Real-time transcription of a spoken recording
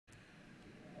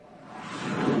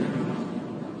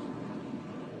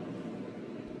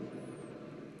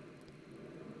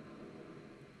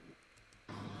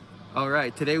All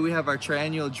right, today we have our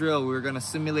triennial drill. We're gonna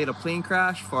simulate a plane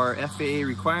crash for our FAA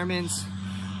requirements.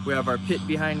 We have our pit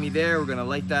behind me there. We're gonna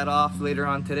light that off later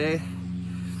on today.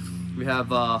 We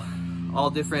have all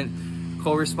different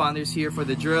co-responders here for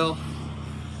the drill,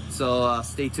 so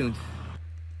stay tuned.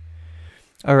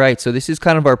 All right, so this is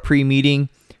kind of our pre-meeting.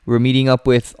 We're meeting up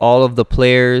with all of the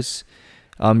players.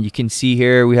 You can see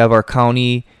here we have our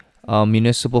county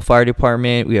municipal fire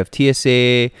department, we have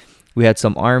TSA, we had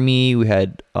some Army, we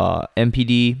had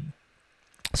MPD.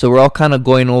 So we're all kind of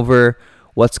going over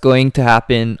what's going to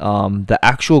happen. The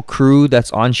actual crew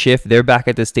that's on shift, they're back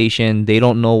at the station. They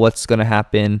don't know what's going to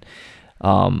happen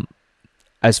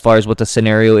as far as what the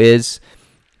scenario is.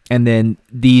 And then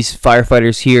these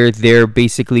firefighters here, they're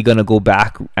basically going to go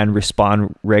back and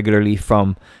respond regularly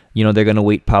from, you know, they're going to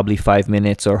wait probably 5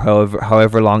 minutes or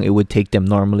however long it would take them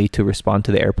normally to respond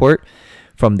to the airport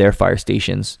from their fire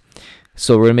stations.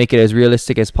 So we're going to make it as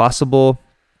realistic as possible.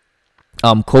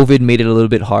 COVID made it a little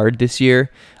bit hard this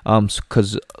year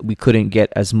because we couldn't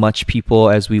get as much people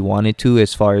as we wanted to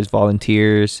as far as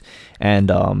volunteers. And,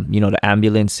 you know, the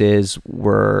ambulances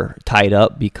were tied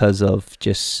up because of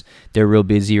just, they're real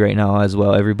busy right now as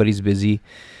well. Everybody's busy.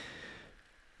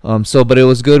 But it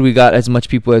was good. We got as much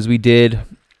people as we did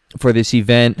for this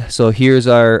event. So here's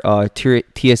our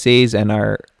TSAs and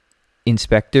our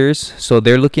inspectors. So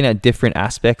they're looking at different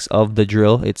aspects of the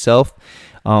drill itself.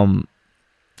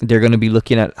 They're going to be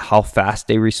looking at how fast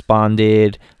they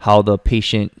responded, how the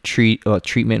patient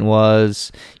treatment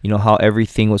was, you know, how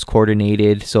everything was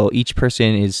coordinated. So each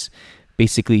person is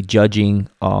basically judging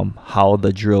how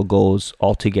the drill goes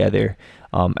all together,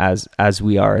 as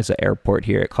we are as an airport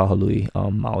here at Kahului,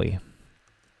 Maui.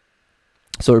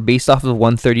 So we're based off of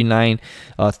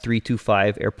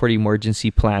 139.325 Airport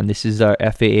Emergency Plan. This is our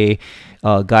FAA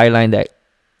guideline that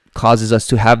causes us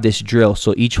to have this drill.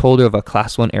 So each holder of a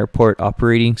Class 1 airport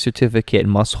operating certificate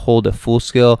must hold a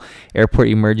full-scale Airport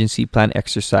Emergency Plan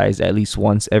exercise at least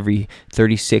once every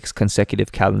 36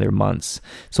 consecutive calendar months.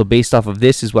 So based off of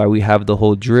this is why we have the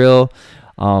whole drill.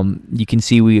 You can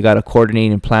see we got to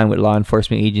coordinate and plan with law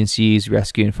enforcement agencies,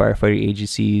 rescue and firefighting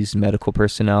agencies, medical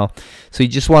personnel. So you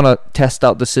just want to test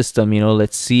out the system. You know,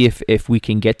 let's see if we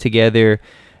can get together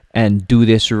and do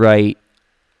this right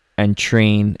and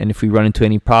train. And if we run into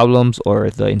any problems, or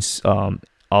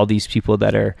all these people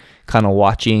that are kind of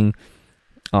watching,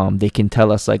 they can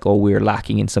tell us like, oh, we're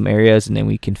lacking in some areas, and then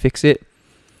we can fix it.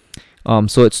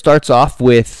 So it starts off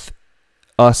with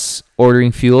us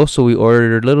ordering fuel. So we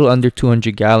ordered a little under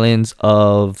 200 gallons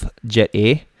of Jet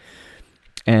A,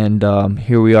 and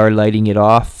here we are lighting it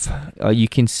off. You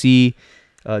can see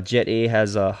Jet A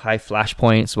has a high flash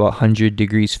point. It's about 100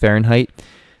 degrees Fahrenheit,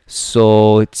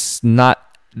 so it's not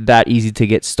that easy to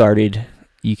get started.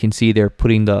 You can see they're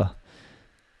putting the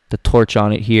torch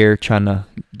on it here, trying to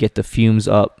get the fumes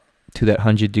up to that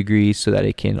 100 degrees so that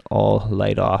it can all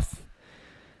light off.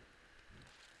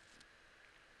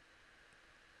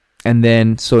 And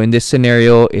then, so in this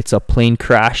scenario, it's a plane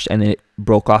crashed and it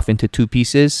broke off into two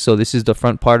pieces. So this is the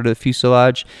front part of the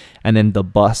fuselage, and then the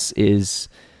bus is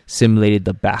simulated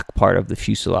the back part of the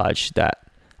fuselage that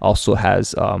also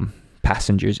has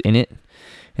passengers in it.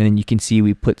 And then you can see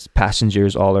we put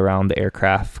passengers all around the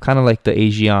aircraft, kind of like the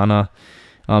Asiana,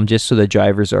 just so the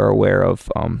drivers are aware of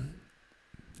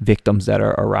victims that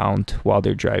are around while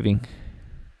they're driving.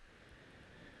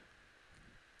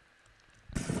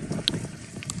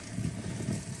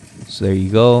 So there you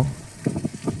go.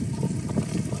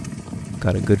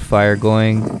 Got a good fire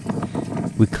going.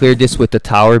 We cleared this with the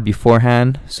tower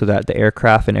beforehand so that the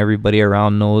aircraft and everybody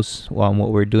around knows what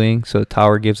we're doing. So the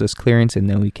tower gives us clearance, and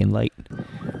then we can light.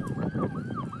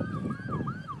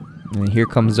 And here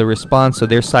comes the response. So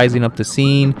they're sizing up the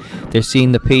scene. They're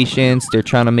seeing the patients. They're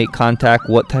trying to make contact,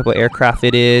 what type of aircraft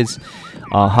it is,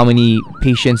 how many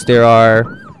patients there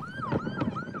are.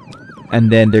 And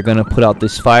then they're going to put out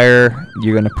this fire.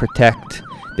 You're going to protect.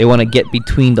 They want to get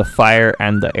between the fire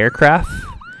and the aircraft.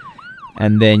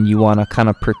 And then you want to kind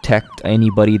of protect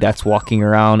anybody that's walking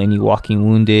around, any walking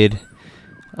wounded,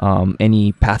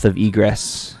 any path of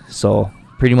egress. So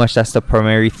pretty much that's the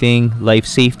primary thing. Life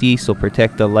safety, so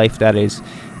protect the life that is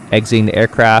exiting the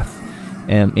aircraft.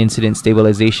 Incident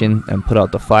stabilization, and put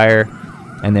out the fire.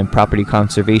 And then property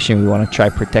conservation, we want to try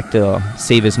protect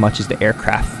save as much as the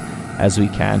aircraft as we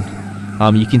can.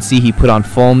 You can see he put on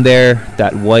foam there,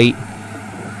 that white,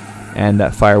 and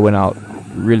that fire went out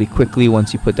really quickly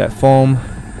once you put that foam.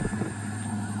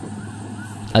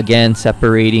 Again,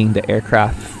 separating the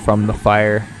aircraft from the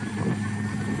fire.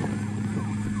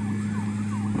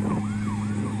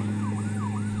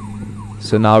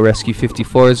 So now Rescue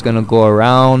 54 is going to go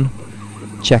around,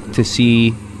 check to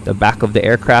see the back of the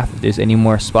aircraft if there's any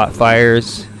more spot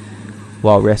fires,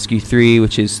 while Rescue 3,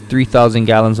 which is 3,000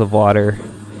 gallons of water,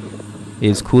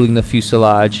 is cooling the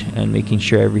fuselage and making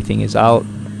sure everything is out.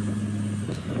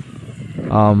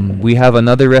 We have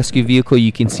another rescue vehicle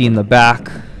you can see in the back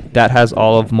that has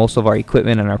most of our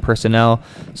equipment and our personnel,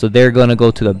 so they're gonna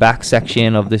go to the back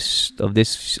section of this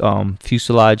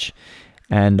fuselage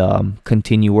and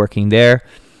continue working there.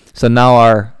 So now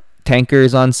our tanker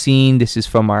is on scene. This is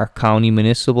from our county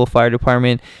municipal fire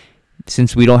department.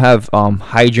 Since we don't have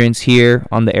hydrants here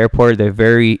on the airport, they're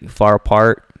very far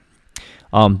apart.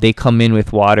 They come in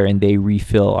with water and they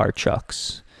refill our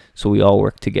trucks, so we all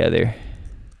work together.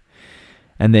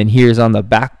 And then here's on the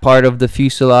back part of the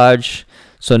fuselage.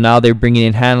 So now they're bringing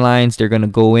in hand lines. They're going to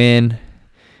go in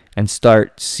and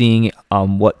start seeing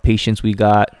what patients we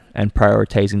got and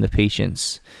prioritizing the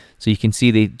patients. So you can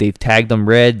see they've tagged them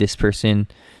red. This person,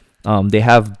 they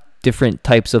have different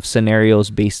types of scenarios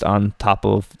based on top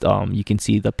of, you can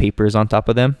see the papers on top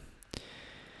of them.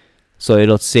 So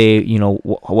it'll say, you know,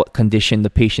 what condition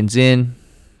the patient's in.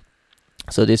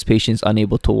 So this patient's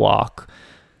unable to walk,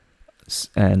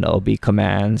 and it'll be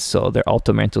commands. So their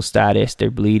ultra mental status,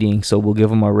 they're bleeding. So we'll give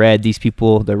them a red. These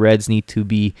people, the reds need to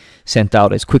be sent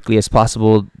out as quickly as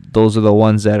possible. Those are the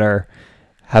ones that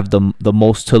have the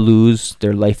most to lose.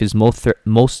 Their life is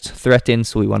most threatened.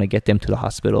 So we want to get them to the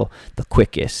hospital the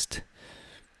quickest.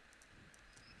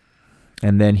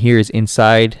 And then here's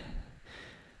inside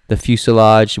the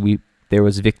fuselage. There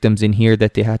was victims in here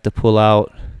that they had to pull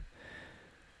out.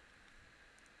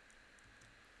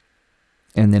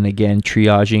 And then again,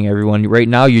 triaging everyone. Right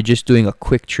now, you're just doing a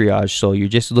quick triage. So you're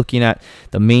just looking at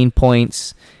the main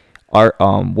points. Are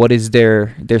what is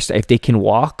their if they can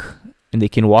walk and they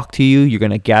can walk to you, you're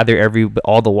gonna gather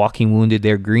all the walking wounded,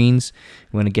 their greens.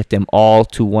 We're gonna get them all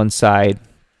to one side.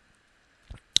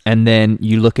 And then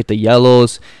you look at the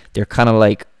yellows. They're kind of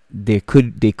like they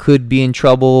could be in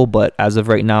trouble, but as of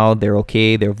right now, they're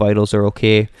okay. Their vitals are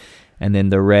okay. And then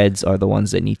the reds are the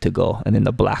ones that need to go, and then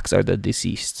the blacks are the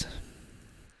deceased.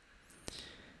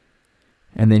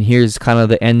 And then here's kind of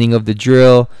the ending of the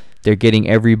drill. They're getting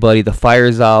everybody, the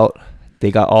fire's out. They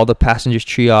got all the passengers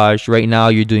triaged. Right now,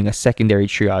 you're doing a secondary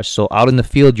triage. So out in the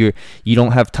field, you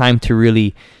don't have time to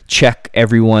really check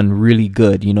everyone really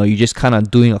good. You know, you're just kind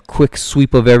of doing a quick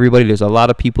sweep of everybody. There's a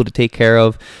lot of people to take care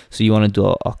of. So you want to do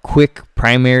a quick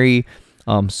primary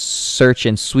search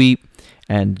and sweep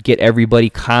and get everybody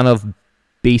kind of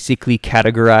basically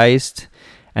categorized.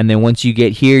 And then once you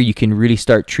get here, you can really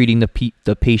start treating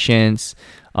the patients.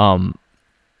 And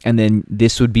then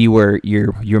this would be where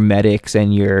your medics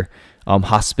and your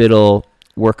hospital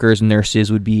workers,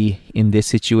 nurses would be in this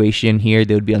situation here.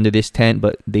 They would be under this tent,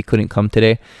 but they couldn't come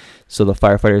today. So the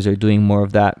firefighters are doing more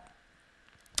of that.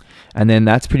 And then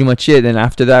that's pretty much it. Then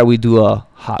after that, we do a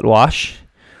hot wash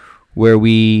where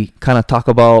we kind of talk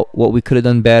about what we could have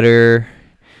done better.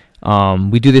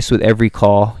 We do this with every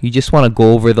call. You just want to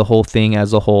go over the whole thing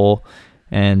as a whole,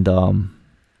 and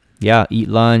yeah, eat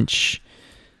lunch,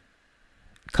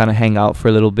 kind of hang out for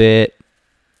a little bit,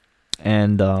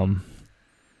 and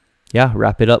yeah,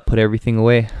 wrap it up, put everything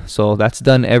away. So that's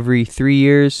done every 3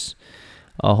 years.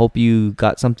 I hope you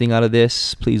got something out of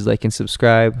this. Please like and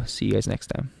subscribe. See you guys next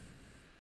time.